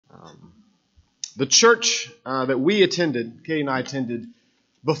The church that we attended, Katie and I attended,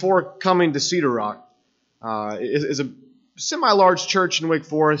 before coming to Cedar Rock, is a semi-large church in Wake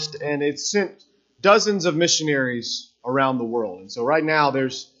Forest, and it's sent dozens of missionaries around the world. And so right now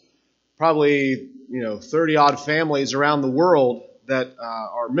there's probably 30-odd families around the world that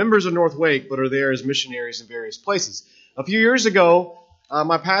are members of North Wake but are there as missionaries in various places. A few years ago,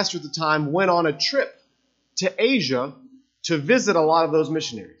 my pastor at the time went on a trip to Asia to visit a lot of those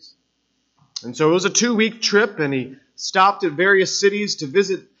missionaries. And so it was a 2-week trip, and he stopped at various cities to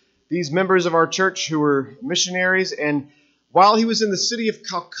visit these members of our church who were missionaries. And while he was in the city of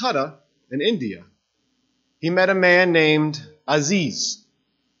Calcutta in India, he met a man named Aziz.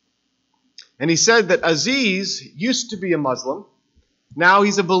 And he said that Aziz used to be a Muslim. Now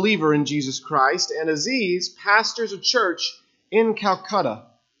he's a believer in Jesus Christ. And Aziz pastors a church in Calcutta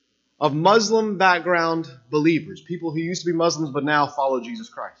of Muslim background believers, people who used to be Muslims but now follow Jesus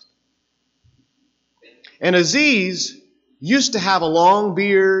Christ. And Aziz used to have a long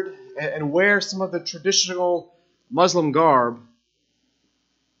beard and wear some of the traditional Muslim garb.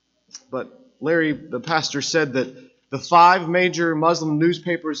 But Larry, the pastor, said that the 5 major Muslim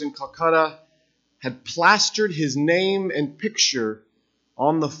newspapers in Calcutta had plastered his name and picture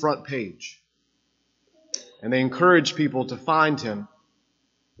on the front page. And they encouraged people to find him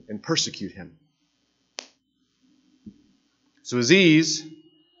and persecute him. So Aziz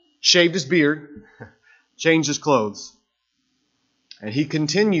shaved his beard, changed his clothes, and he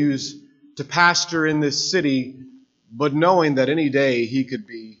continues to pastor in this city, but knowing that any day he could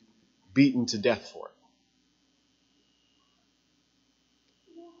be beaten to death for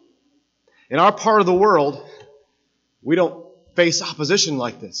it. In our part of the world, we don't face opposition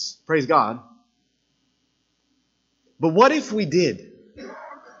like this. Praise God. But what if we did?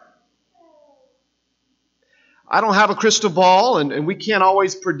 I don't have a crystal ball, and we can't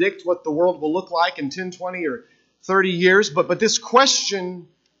always predict what the world will look like in 10, 20, or 30 years, but this question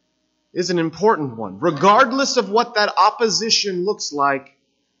is an important one. Regardless of what that opposition looks like,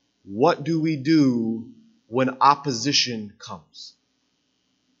 what do we do when opposition comes?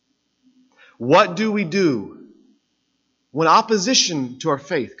 What do we do when opposition to our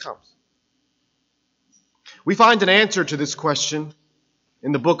faith comes? We find an answer to this question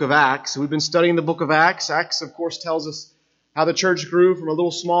in the book of Acts. We've been studying the book of Acts. Acts, of course, tells us how the church grew from a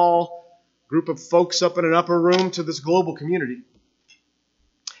little small group of folks up in an upper room to this global community.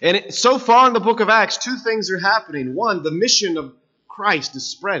 And so far in the book of Acts, 2 things are happening. One, the mission of Christ is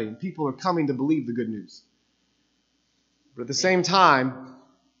spreading. People are coming to believe the good news. But at the same time,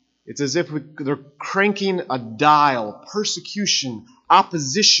 it's as if they're cranking a dial. Persecution,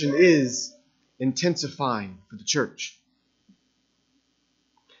 opposition is intensifying for the church.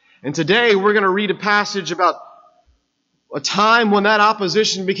 And today we're going to read a passage about a time when that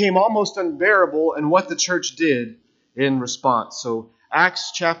opposition became almost unbearable and what the church did in response. So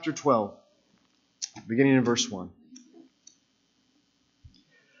Acts chapter 12, beginning in verse 1.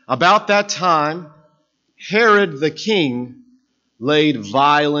 About that time, Herod the king laid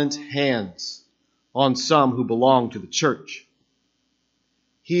violent hands on some who belonged to the church.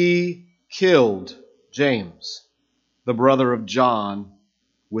 He killed James, the brother of John,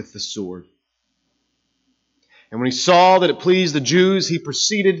 with the sword. And when he saw that it pleased the Jews, he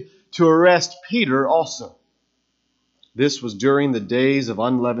proceeded to arrest Peter also. This was during the days of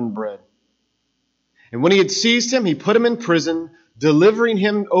unleavened bread. And when he had seized him, he put him in prison, delivering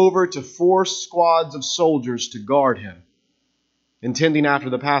him over to 4 squads of soldiers to guard him, intending after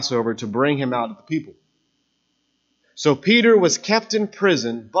the Passover to bring him out of the people. So Peter was kept in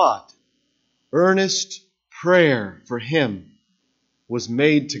prison, but earnest prayer for him was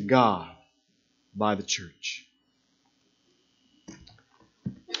made to God by the church.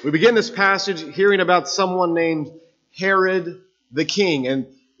 We begin this passage hearing about someone named Herod the king. And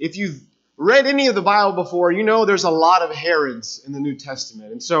if you've read any of the Bible before, you know there's a lot of Herods in the New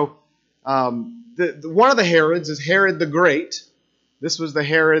Testament. And so one of the Herods is Herod the Great. This was the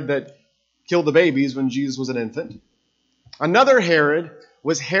Herod that killed the babies when Jesus was an infant. Another Herod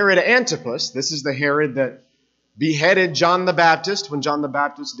was Herod Antipas. This is the Herod that beheaded John the Baptist when John the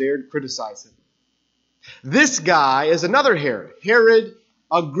Baptist dared criticize him. This guy is another Herod, Herod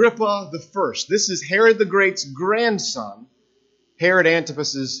Agrippa the First. This is Herod the Great's grandson, Herod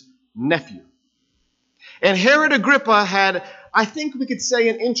Antipas's nephew. And Herod Agrippa had, I think we could say,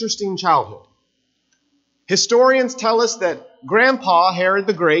 an interesting childhood. Historians tell us that Grandpa Herod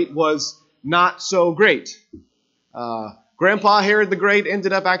the Great was not so great. Grandpa Herod the Great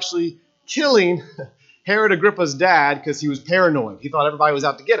ended up actually killing Herod Agrippa's dad because he was paranoid. He thought everybody was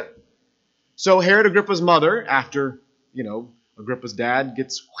out to get him. So Herod Agrippa's mother, after, a Agrippa's dad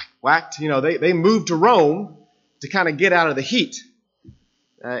gets whacked. They moved to Rome to kind of get out of the heat.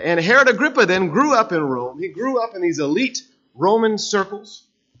 And Herod Agrippa then grew up in Rome. He grew up in these elite Roman circles.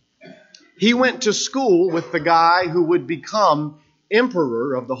 He went to school with the guy who would become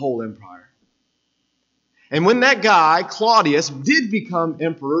emperor of the whole empire. And when that guy, Claudius, did become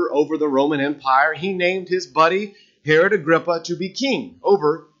emperor over the Roman Empire, he named his buddy Herod Agrippa to be king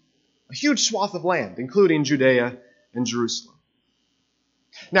over a huge swath of land, including Judea and Jerusalem.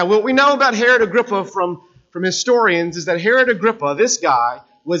 Now, what we know about Herod Agrippa from historians is that Herod Agrippa, this guy,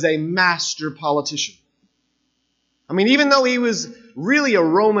 was a master politician. I mean, even though he was really a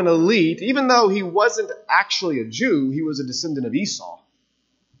Roman elite, even though he wasn't actually a Jew, he was a descendant of Esau.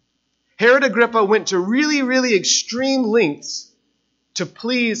 Herod Agrippa went to really, really extreme lengths to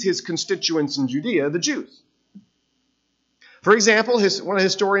please his constituents in Judea, the Jews. For example, one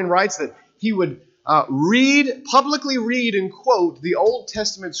historian writes that he would publicly read and quote the Old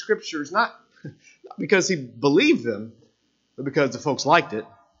Testament scriptures, not because he believed them, but because the folks liked it.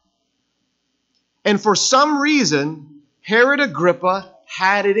 And for some reason, Herod Agrippa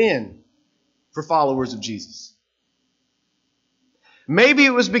had it in for followers of Jesus. Maybe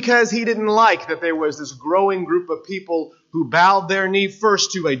it was because he didn't like that there was this growing group of people who bowed their knee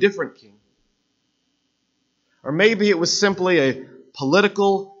first to a different king. Or maybe it was simply a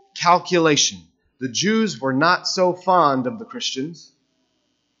political calculation. The Jews were not so fond of the Christians.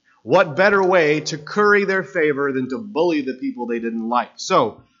 What better way to curry their favor than to bully the people they didn't like?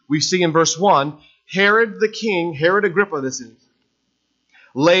 So, we see in verse 1, Herod the king, Herod Agrippa this is,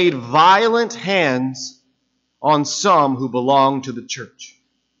 laid violent hands on some who belonged to the church.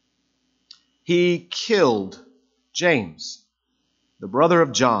 He killed James, the brother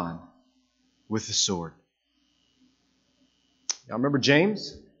of John, with the sword. Y'all remember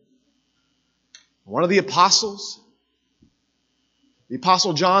James? One of the apostles. The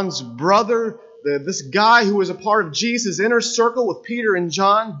Apostle John's brother, this guy who was a part of Jesus' inner circle with Peter and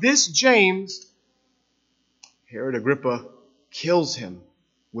John. This James, Herod Agrippa kills him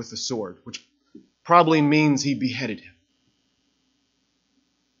with the sword, which probably means he beheaded him.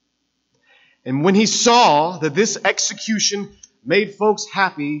 And when he saw that this execution made folks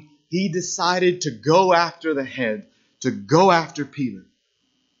happy, he decided to go after the head, to go after Peter.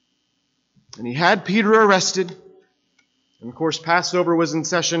 And he had Peter arrested. And of course, Passover was in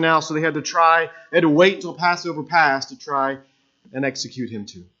session now, so they had to wait till Passover passed to try and execute him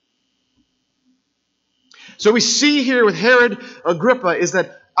too. So we see here with Herod Agrippa is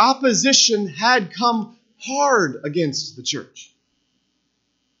that opposition had come hard against the church.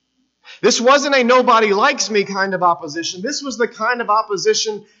 This wasn't a nobody likes me kind of opposition. This was the kind of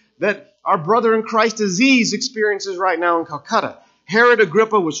opposition that our brother in Christ Aziz experiences right now in Calcutta. Herod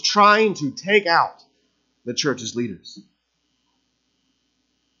Agrippa was trying to take out the church's leaders.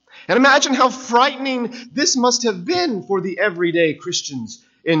 And imagine how frightening this must have been for the everyday Christians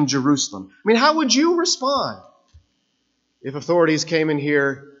in Jerusalem. I mean, how would you respond if authorities came in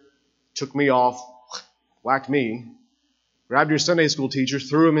here, took me off, whacked me, grabbed your Sunday school teachers,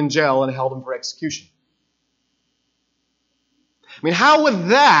 threw him in jail, and held him for execution? I mean, how would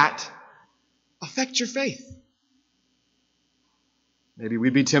that affect your faith? Maybe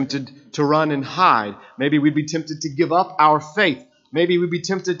we'd be tempted to run and hide. Maybe we'd be tempted to give up our faith. Maybe we'd be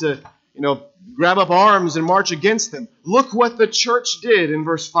tempted to, grab up arms and march against them. Look what the church did in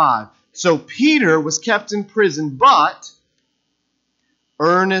verse 5. So Peter was kept in prison, but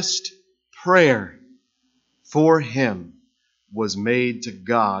earnest prayer for him was made to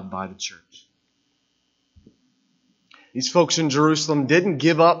God by the church. These folks in Jerusalem didn't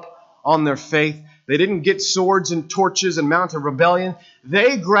give up on their faith. They didn't get swords and torches and mount a rebellion.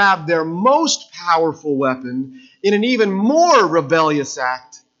 They grabbed their most powerful weapon in an even more rebellious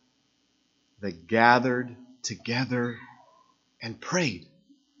act. They gathered together and prayed.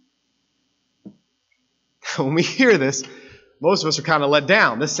 When we hear this, most of us are kind of let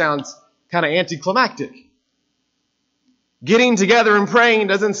down. This sounds kind of anticlimactic. Getting together and praying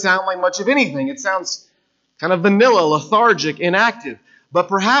doesn't sound like much of anything. It sounds kind of vanilla, lethargic, inactive. But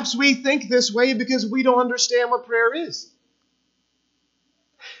perhaps we think this way because we don't understand what prayer is.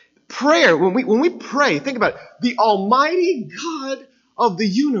 Prayer, when we pray, think about it. The Almighty God of the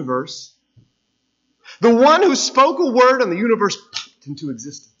universe, the one who spoke a word and the universe popped into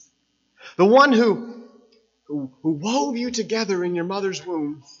existence, the one who wove you together in your mother's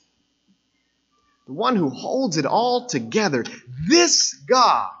womb, the one who holds it all together, this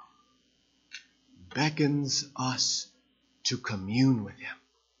God beckons us to commune with Him.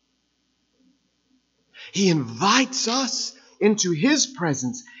 He invites us into His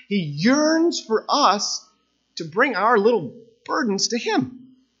presence. He yearns for us to bring our little burdens to Him.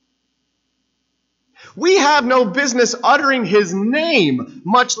 We have no business uttering His name,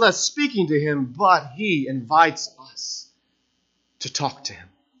 much less speaking to Him, but He invites us to talk to Him.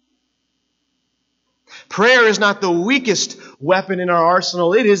 Prayer is not the weakest weapon in our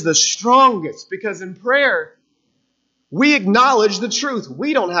arsenal. It is the strongest, because in prayer, we acknowledge the truth.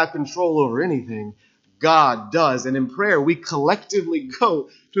 We don't have control over anything. God does. And in prayer, we collectively go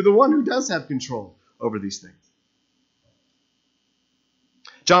to the one who does have control over these things.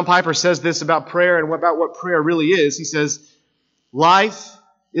 John Piper says this about prayer and about what prayer really is. He says, life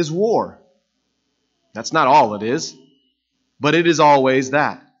is war. That's not all it is, but it is always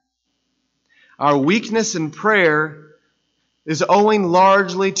that. Our weakness in prayer is owing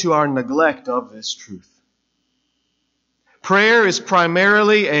largely to our neglect of this truth. Prayer is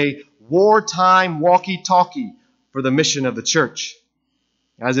primarily a wartime walkie-talkie for the mission of the church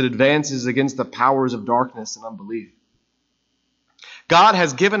as it advances against the powers of darkness and unbelief. God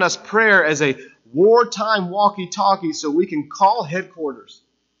has given us prayer as a wartime walkie-talkie so we can call headquarters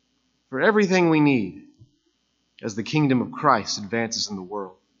for everything we need as the kingdom of Christ advances in the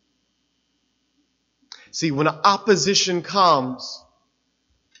world. See, when opposition comes,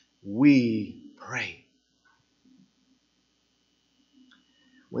 we pray.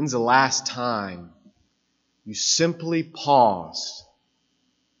 When's the last time you simply paused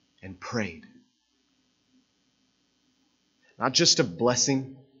and prayed? Not just a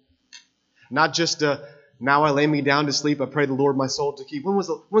blessing, not just a, now I lay me down to sleep, I pray the Lord my soul to keep. When was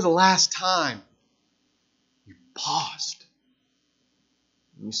the last time you paused?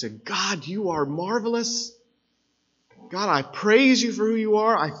 And you said, God, you are marvelous. God, I praise you for who you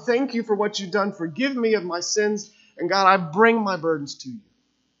are. I thank you for what you've done. Forgive me of my sins. And God, I bring my burdens to you.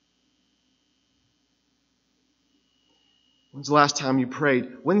 When's the last time you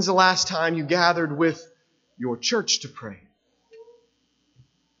prayed? When's the last time you gathered with your church to pray?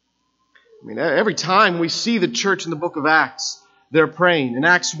 I mean, every time we see the church in the book of Acts, they're praying. In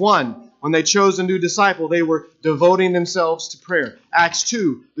Acts 1, when they chose a new disciple, they were devoting themselves to prayer. Acts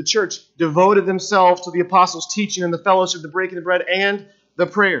 2, the church devoted themselves to the apostles' teaching and the fellowship, the breaking of bread, and the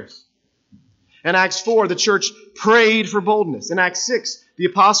prayers. In Acts 4, the church prayed for boldness. In Acts 6, the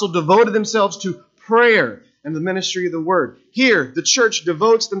apostles devoted themselves to prayer and the ministry of the word. Here, the church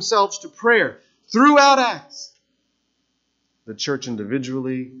devotes themselves to prayer. Throughout Acts, the church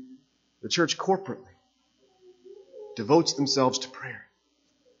individually, the church corporately, devotes themselves to prayer.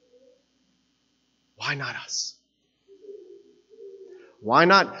 Why not us? Why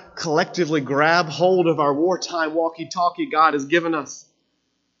not collectively grab hold of our wartime walkie-talkie God has given us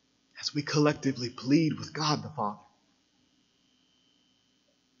as we collectively plead with God the Father?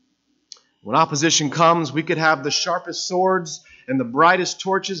 When opposition comes, we could have the sharpest swords and the brightest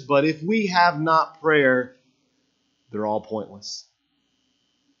torches, but if we have not prayer, they're all pointless.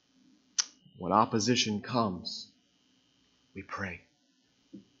 When opposition comes, we pray.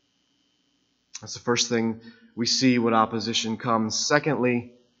 That's the first thing we see when opposition comes.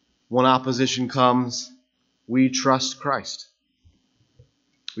 Secondly, when opposition comes, we trust Christ.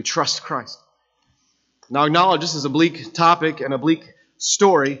 We trust Christ. Now, acknowledge this is a bleak topic and a bleak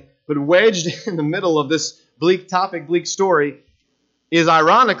story, but wedged in the middle of this bleak topic, bleak story, is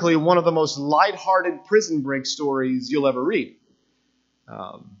ironically one of the most lighthearted prison break stories you'll ever read.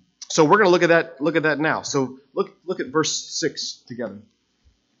 So we're going to look at that now. So look at verse 6 together.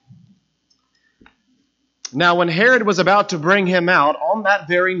 Now when Herod was about to bring him out on that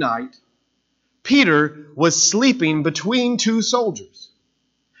very night, Peter was sleeping between two soldiers,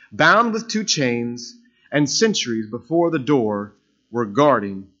 bound with two chains, and sentries before the door were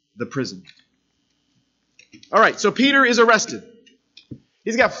guarding the prison. All right, so Peter is arrested.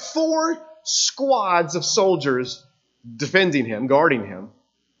 He's got 4 squads of soldiers defending him, guarding him.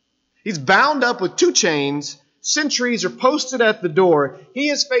 He's bound up with 2 chains. Sentries are posted at the door. He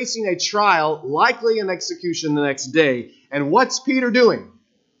is facing a trial, likely an execution the next day. And what's Peter doing?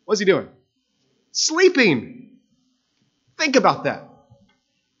 What's he doing? Sleeping. Think about that.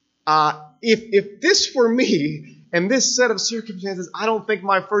 If this were me and this set of circumstances, I don't think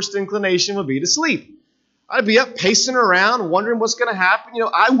my first inclination would be to sleep. I'd be up pacing around, wondering what's going to happen.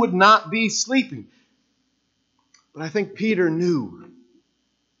 I would not be sleeping. But I think Peter knew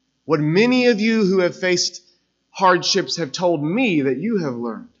what many of you who have faced hardships have told me that you have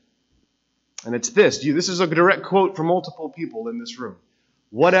learned. And it's this. This is a direct quote from multiple people in this room.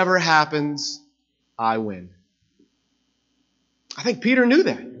 Whatever happens, I win. I think Peter knew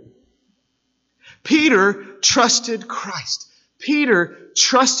that. Peter trusted Christ. Peter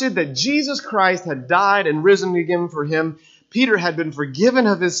trusted that Jesus Christ had died and risen again for him. Peter had been forgiven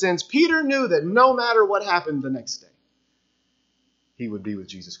of his sins. Peter knew that no matter what happened the next day, he would be with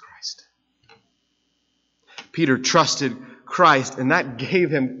Jesus Christ. Peter trusted Christ, and that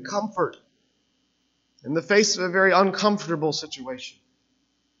gave him comfort in the face of a very uncomfortable situation.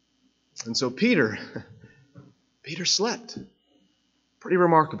 And so Peter slept. Pretty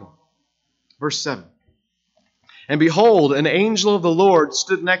remarkable. Verse 7. And behold, an angel of the Lord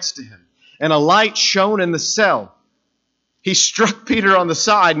stood next to him, and a light shone in the cell. He struck Peter on the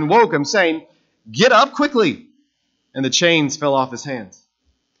side and woke him, saying, "Get up quickly." And the chains fell off his hands.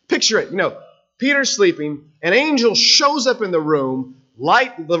 Picture it. Peter's sleeping. An angel shows up in the room.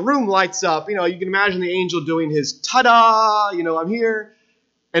 The room lights up. You can imagine the angel doing his ta-da, I'm here.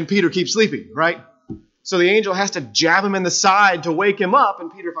 And Peter keeps sleeping, right? So the angel has to jab him in the side to wake him up.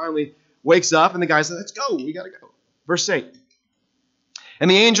 And Peter finally wakes up, and the guy says, "Let's go. We got to go." Verse 8. And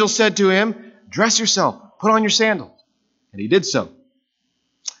the angel said to him, "Dress yourself. Put on your sandals." And he did so.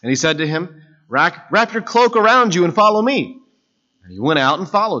 And he said to him, Wrap your cloak around you and follow me." And he went out and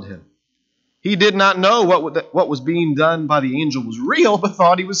followed him. He did not know what was being done by the angel was real, but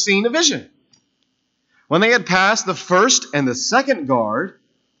thought he was seeing a vision. When they had passed the first and the second guard,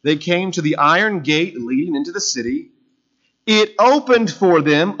 they came to the iron gate leading into the city. It opened for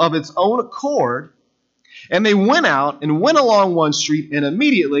them of its own accord, and they went out and went along one street, and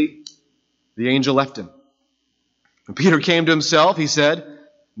immediately the angel left him. When Peter came to himself, he said,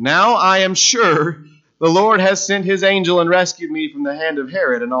 "Now I am sure the Lord has sent his angel and rescued me from the hand of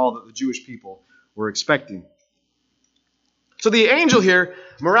Herod and all that the Jewish people were expecting." So the angel here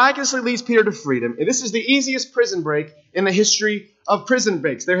miraculously leads Peter to freedom. And this is the easiest prison break in the history of prison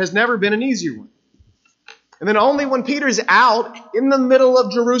breaks. There has never been an easier one. And then only when Peter's out in the middle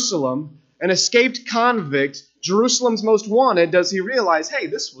of Jerusalem, an escaped convict, Jerusalem's most wanted, does he realize, hey,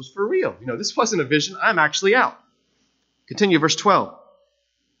 this was for real. This wasn't a vision. I'm actually out. Continue, verse 12.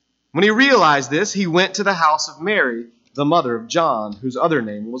 When he realized this, he went to the house of Mary, the mother of John, whose other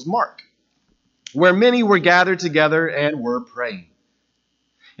name was Mark, where many were gathered together and were praying.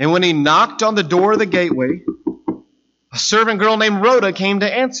 And when he knocked on the door of the gateway, a servant girl named Rhoda came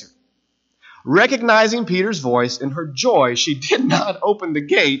to answer. Recognizing Peter's voice, in her joy, she did not open the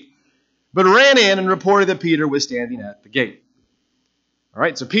gate, but ran in and reported that Peter was standing at the gate. All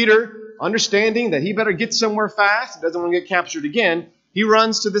right, so Peter, understanding that he better get somewhere fast, doesn't want to get captured again, he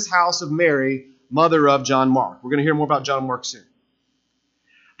runs to this house of Mary, mother of John Mark. We're going to hear more about John Mark soon.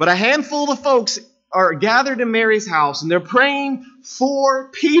 But a handful of folks are gathered in Mary's house, and they're praying for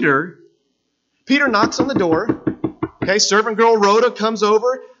Peter. Peter knocks on the door. Okay, servant girl Rhoda comes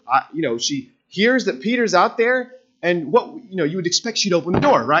over. She hears that Peter's out there, and you would expect she'd open the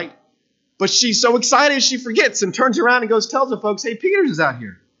door, right? But she's so excited she forgets and turns around and tells the folks, "Hey, Peter's out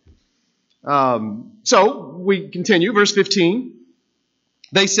here." So we continue, verse 15.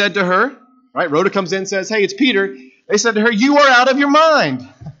 They said to her, right? Rhoda comes in and says, "Hey, it's Peter." They said to her, "You are out of your mind."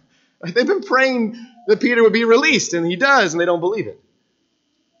 They've been praying that Peter would be released, and he does, and they don't believe it.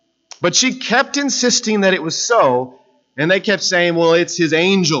 But she kept insisting that it was so, and they kept saying, "Well, it's his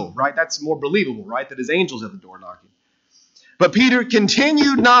angel," right? That's more believable, right? That his angel's at the door knocking. But Peter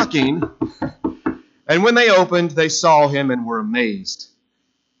continued knocking, and when they opened, they saw him and were amazed.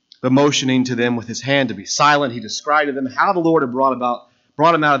 But motioning to them with his hand to be silent, he described to them how the Lord had brought him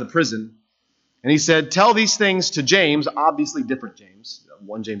out of the prison. And he said, "Tell these things to James," obviously different James.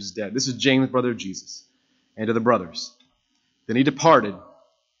 One James is dead. This is James, brother of Jesus, and to the brothers. Then he departed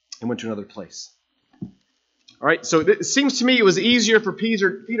and went to another place. All right, so it seems to me it was easier for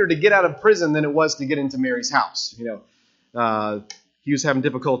Peter to get out of prison than it was to get into Mary's house. He was having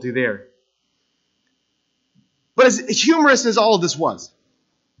difficulty there. But as humorous as all of this was,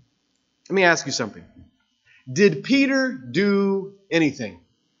 let me ask you something. Did Peter do anything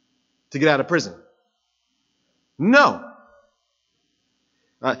to get out of prison? No.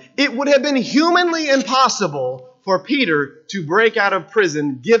 It would have been humanly impossible for Peter to break out of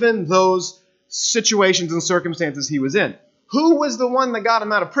prison given those situations and circumstances he was in. Who was the one that got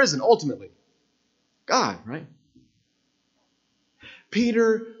him out of prison ultimately? God, right?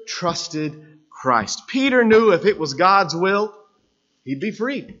 Peter trusted Christ. Peter knew if it was God's will, he'd be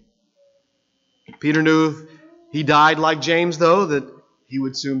freed. Peter knew if he died like James, though, that he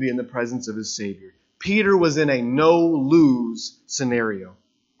would soon be in the presence of his Savior. Peter was in a no-lose scenario.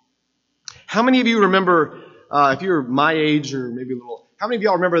 How many of you remember, if you're my age or maybe a little, how many of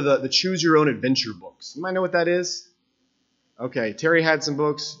y'all remember the Choose Your Own Adventure books? You might know what that is? Okay, Terry had some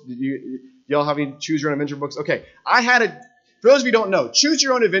books. Y'all have any Choose Your Own Adventure books? Okay, for those of you who don't know, Choose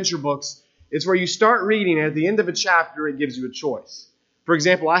Your Own Adventure books is where you start reading, and at the end of a chapter, it gives you a choice. For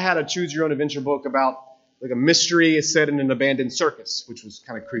example, I had a Choose Your Own Adventure book about like a mystery set in an abandoned circus, which was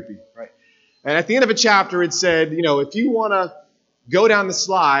kind of creepy, right? And at the end of a chapter, it said, if you want to go down the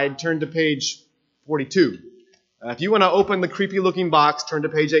slide, turn to page 42. If you want to open the creepy-looking box, turn to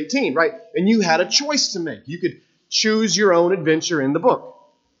page 18, right? And you had a choice to make. You could choose your own adventure in the book.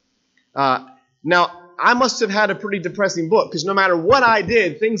 Now, I must have had a pretty depressing book, because no matter what I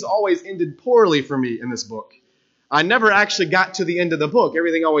did, things always ended poorly for me in this book. I never actually got to the end of the book.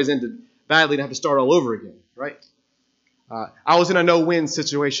 Everything always ended badly to have to start all over again, right? I was in a no-win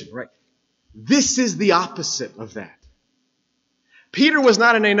situation, right? This is the opposite of that. Peter was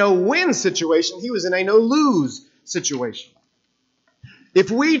not in a no-win situation. He was in a no-lose situation. If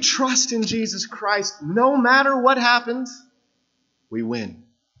we trust in Jesus Christ, no matter what happens, we win.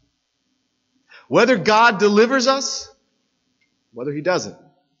 Whether God delivers us, whether He doesn't,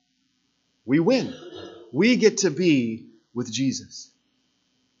 we win. We get to be with Jesus.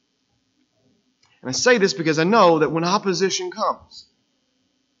 And I say this because I know that when opposition comes,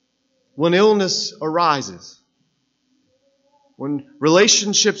 when illness arises, when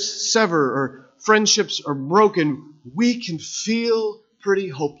relationships sever or friendships are broken, we can feel pretty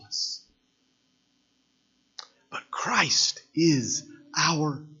hopeless. But Christ is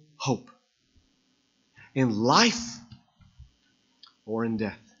our hope. In life or in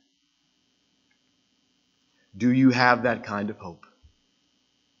death. Do you have that kind of hope?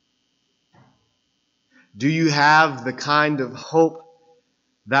 Do you have the kind of hope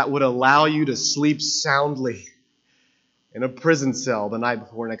that would allow you to sleep soundly in a prison cell the night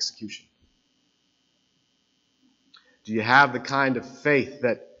before an execution? Do you have the kind of faith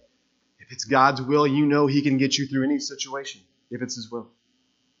that if it's God's will, you know He can get you through any situation, if it's His will?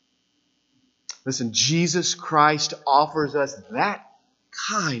 Listen, Jesus Christ offers us that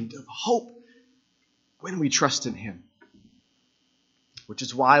kind of hope when we trust in Him. Which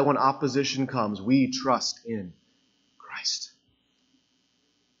is why when opposition comes, we trust in Christ.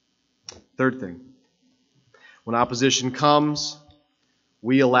 Third thing, when opposition comes,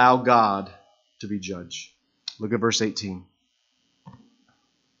 we allow God to be judge. Look at verse 18.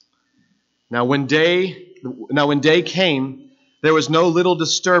 Now when day came, there was no little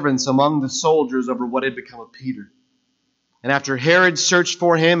disturbance among the soldiers over what had become of Peter. And after Herod searched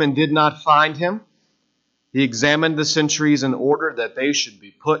for him and did not find him, he examined the sentries and ordered that they should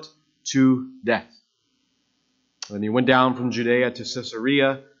be put to death. Then he went down from Judea to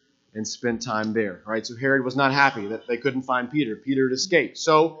Caesarea and spent time there. All right, so Herod was not happy that they couldn't find Peter. Peter had escaped.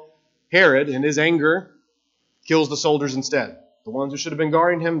 So Herod, in his anger, kills the soldiers instead. The ones who should have been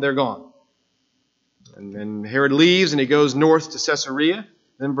guarding him, they're gone. And then Herod leaves and he goes north to Caesarea.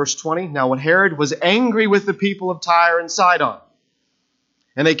 Then verse 20, now when Herod was angry with the people of Tyre and Sidon,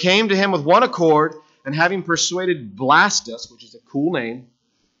 and they came to him with one accord, and having persuaded Blastus, which is a cool name,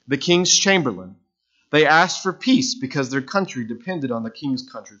 the king's chamberlain, they asked for peace because their country depended on the king's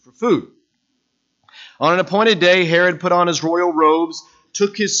country for food. On an appointed day, Herod put on his royal robes,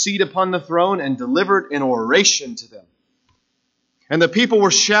 took his seat upon the throne, and delivered an oration to them. And the people were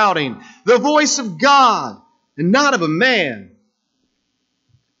shouting, "The voice of God, and not of a man."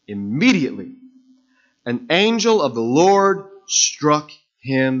 Immediately, an angel of the Lord struck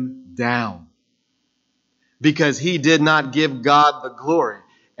him down, because he did not give God the glory,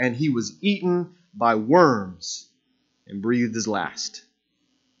 and he was eaten by worms and breathed his last.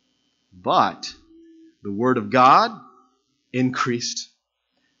 But the word of God increased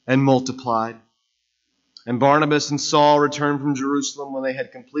and multiplied. And Barnabas and Saul returned from Jerusalem when they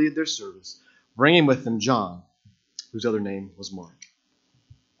had completed their service, bringing with them John, whose other name was Mark.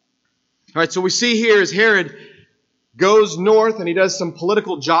 All right, so we see here as Herod goes north and he does some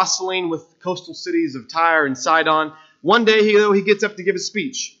political jostling with coastal cities of Tyre and Sidon. One day, he gets up to give a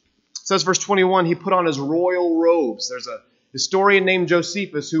speech. It says, verse 21, he put on his royal robes. There's a historian named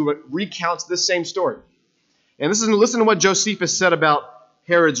Josephus who recounts this same story. And listen to what Josephus said about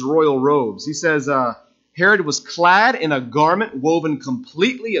Herod's royal robes. He says, Herod was clad in a garment woven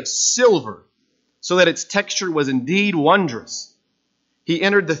completely of silver, so that its texture was indeed wondrous. He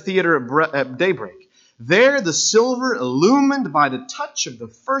entered the theater at daybreak. There the silver, illumined by the touch of the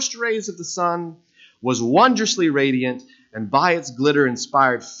first rays of the sun, was wondrously radiant, and by its glitter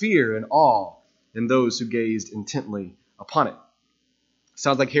inspired fear and awe in those who gazed intently upon it.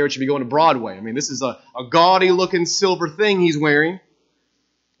 Sounds like Herod should be going to Broadway. I mean, this is a gaudy-looking silver thing he's wearing.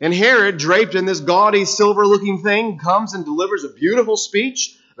 And Herod, draped in this gaudy silver-looking thing, comes and delivers a beautiful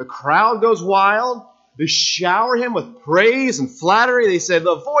speech. The crowd goes wild. They shower him with praise and flattery. They say,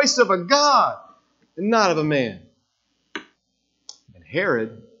 "The voice of a God and not of a man." And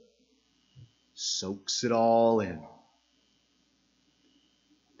Herod soaks it all in.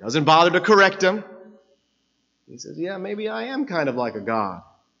 Doesn't bother to correct him. He says, yeah, maybe I am kind of like a God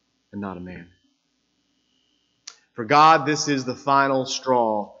and not a man. For God, this is the final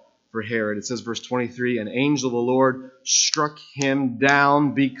straw for Herod. It says, verse 23, an angel of the Lord struck him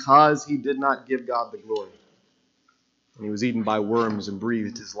down because he did not give God the glory. And he was eaten by worms and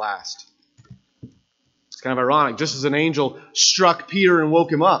breathed his last. It's kind of ironic. Just as an angel struck Peter and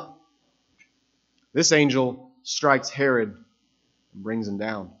woke him up, this angel strikes Herod and brings him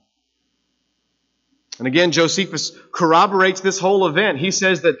down. And again, Josephus corroborates this whole event. He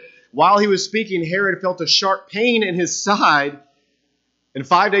says that while he was speaking, Herod felt a sharp pain in his side, and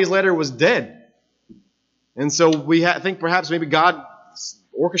 5 days later was dead. And so we think perhaps maybe God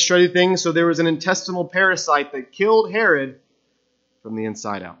orchestrated things so there was an intestinal parasite that killed Herod from the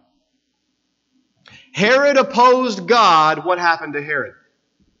inside out. Herod opposed God. What happened to Herod?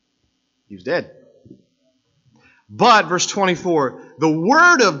 He was dead. But, verse 24, the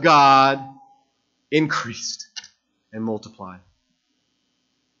word of God increased and multiplied.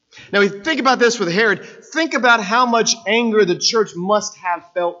 Now, if you think about this with Herod, think about how much anger the church must have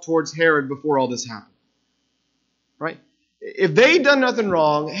felt towards Herod before all this happened. Right? If they'd done nothing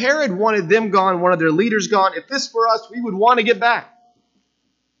wrong, Herod wanted them gone, wanted their leaders gone. If this were us, we would want to get back.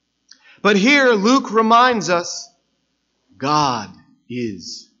 But here, Luke reminds us, God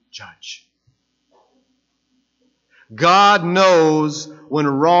is judge. God knows when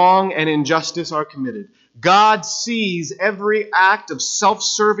wrong and injustice are committed. God sees every act of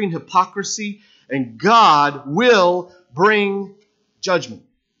self-serving hypocrisy, and God will bring judgment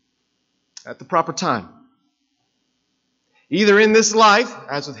at the proper time. Either in this life,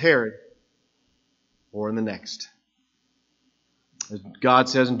 as with Herod, or in the next. As God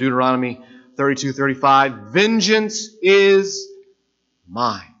says in Deuteronomy 32:35, vengeance is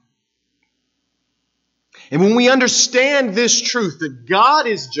mine. And when we understand this truth, that God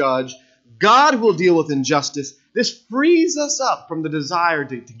is judge, God will deal with injustice, this frees us up from the desire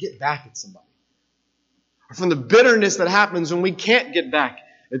to get back at somebody. Or from the bitterness that happens when we can't get back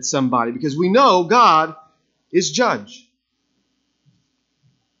at somebody, because we know God is judge.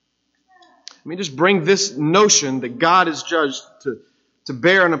 Let me just bring this notion that God is judge to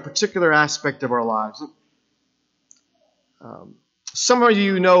bear on a particular aspect of our lives. Some of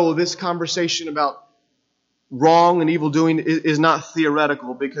you know this conversation about wrong and evil doing is not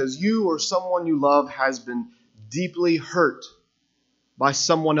theoretical, because you or someone you love has been deeply hurt by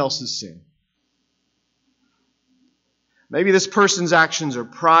someone else's sin. Maybe this person's actions are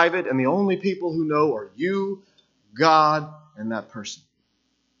private, and the only people who know are you, God, and that person.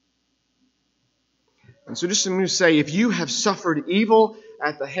 And so just let me say, if you have suffered evil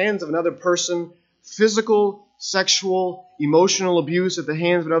at the hands of another person, physical, sexual, emotional abuse at the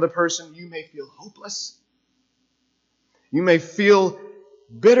hands of another person, you may feel hopeless. You may feel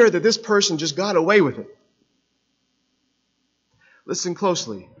bitter that this person just got away with it. Listen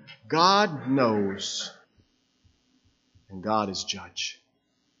closely. God knows, and God is judge.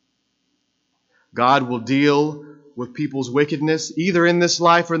 God will deal with people's wickedness, either in this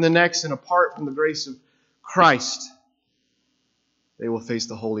life or in the next, and apart from the grace of Christ, they will face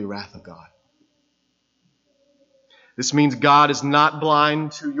the holy wrath of God. This means God is not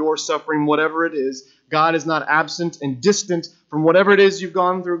blind to your suffering, whatever it is. God is not absent and distant from whatever it is you've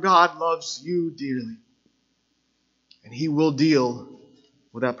gone through. God loves you dearly. And He will deal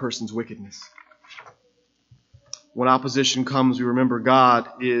with that person's wickedness. When opposition comes, we remember God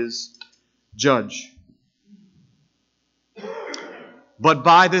is judge. But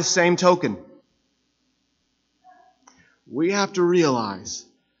by this same token, we have to realize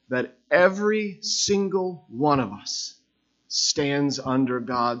that every single one of us stands under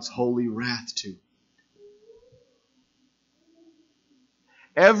God's holy wrath too.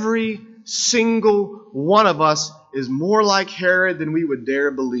 Every single one of us is more like Herod than we would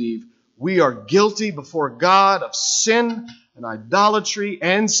dare believe. We are guilty before God of sin and idolatry,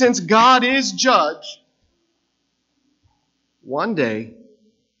 and since God is judge, one day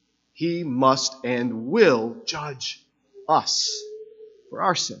He must and will judge us for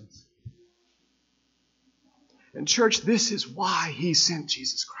our sins. And church, this is why He sent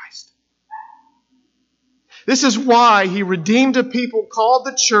Jesus Christ. This is why He redeemed a people called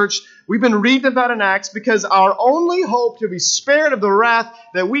the church. We've been reading about in Acts, because our only hope to be spared of the wrath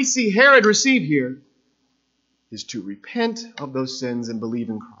that we see Herod receive here is to repent of those sins and believe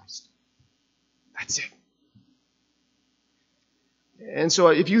in Christ. That's it. And so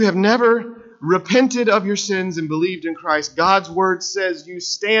if you have never repented of your sins and believed in Christ, God's word says you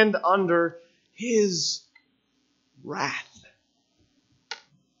stand under His wrath.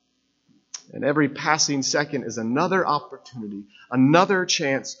 And every passing second is another opportunity, another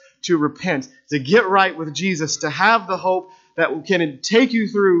chance to repent, to get right with Jesus, to have the hope that can take you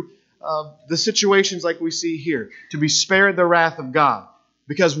through the situations like we see here, to be spared the wrath of God.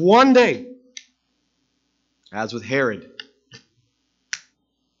 Because one day, as with Herod,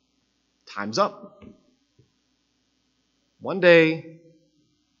 time's up. One day,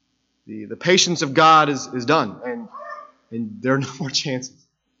 the patience of God is done, and there are no more chances.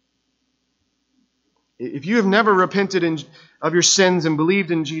 If you have never repented of your sins and believed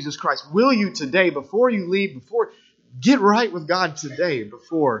in Jesus Christ, will you today, before you leave, get right with God today,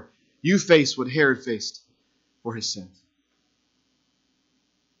 before you face what Herod faced for his sins?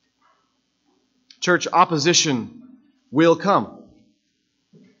 Church, opposition will come.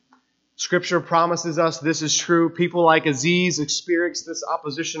 Scripture promises us this is true. People like Aziz experience this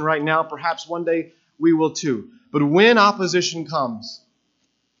opposition right now. Perhaps one day we will too. But when opposition comes,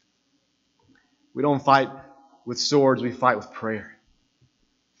 we don't fight with swords, we fight with prayer.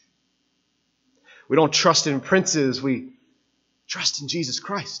 We don't trust in princes, we trust in Jesus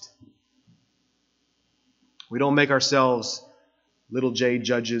Christ. We don't make ourselves little j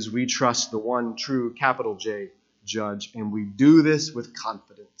judges, we trust the one true capital J judge, and we do this with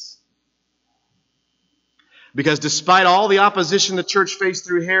confidence. Because despite all the opposition the church faced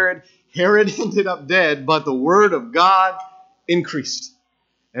through Herod ended up dead, but the word of God increased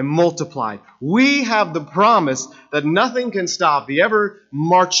and multiplied. We have the promise that nothing can stop the ever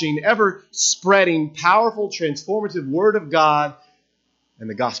marching, ever spreading, powerful, transformative word of God and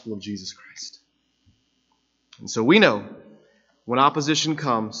the gospel of Jesus Christ. And so we know when opposition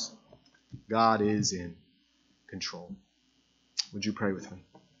comes, God is in control. Would you pray with me?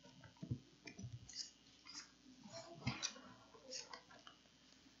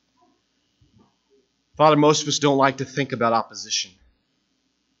 Father, most of us don't like to think about opposition.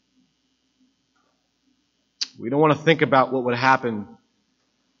 We don't want to think about what would happen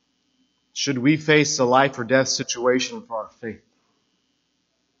should we face a life or death situation for our faith.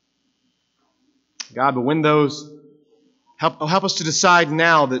 God, but when those, help us to decide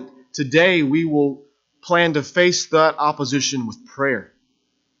now that today we will plan to face that opposition with prayer,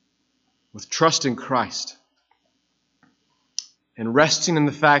 with trust in Christ, and resting in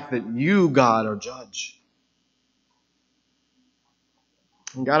the fact that you, God, are judge.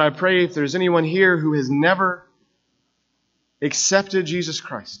 And God, I pray if there's anyone here who has never accepted Jesus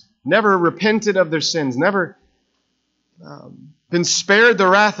Christ, never repented of their sins, never been spared the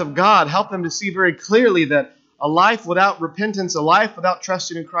wrath of God, help them to see very clearly that a life without repentance, a life without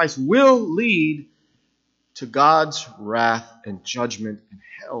trusting in Christ will lead to God's wrath and judgment and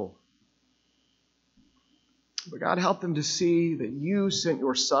hell. But God, help them to see that you sent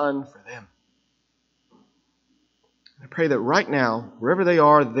your Son for them. I pray that right now, wherever they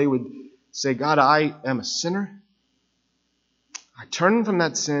are, they would say, God, I am a sinner. I turn from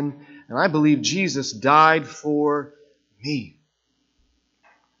that sin, and I believe Jesus died for me.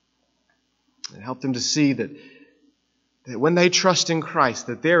 And help them to see that when they trust in Christ,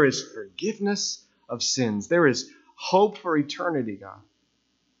 that there is forgiveness of sins. There is hope for eternity, God.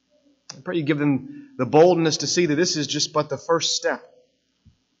 I pray you give them the boldness to see that this is just but the first step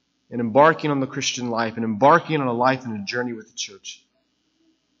in embarking on the Christian life and embarking on a life and a journey with the church.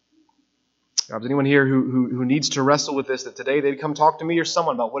 God, if there's anyone here who needs to wrestle with this, that today they'd come talk to me or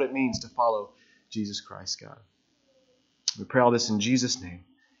someone about what it means to follow Jesus Christ, God. We pray all this in Jesus' name.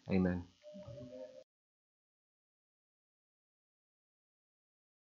 Amen.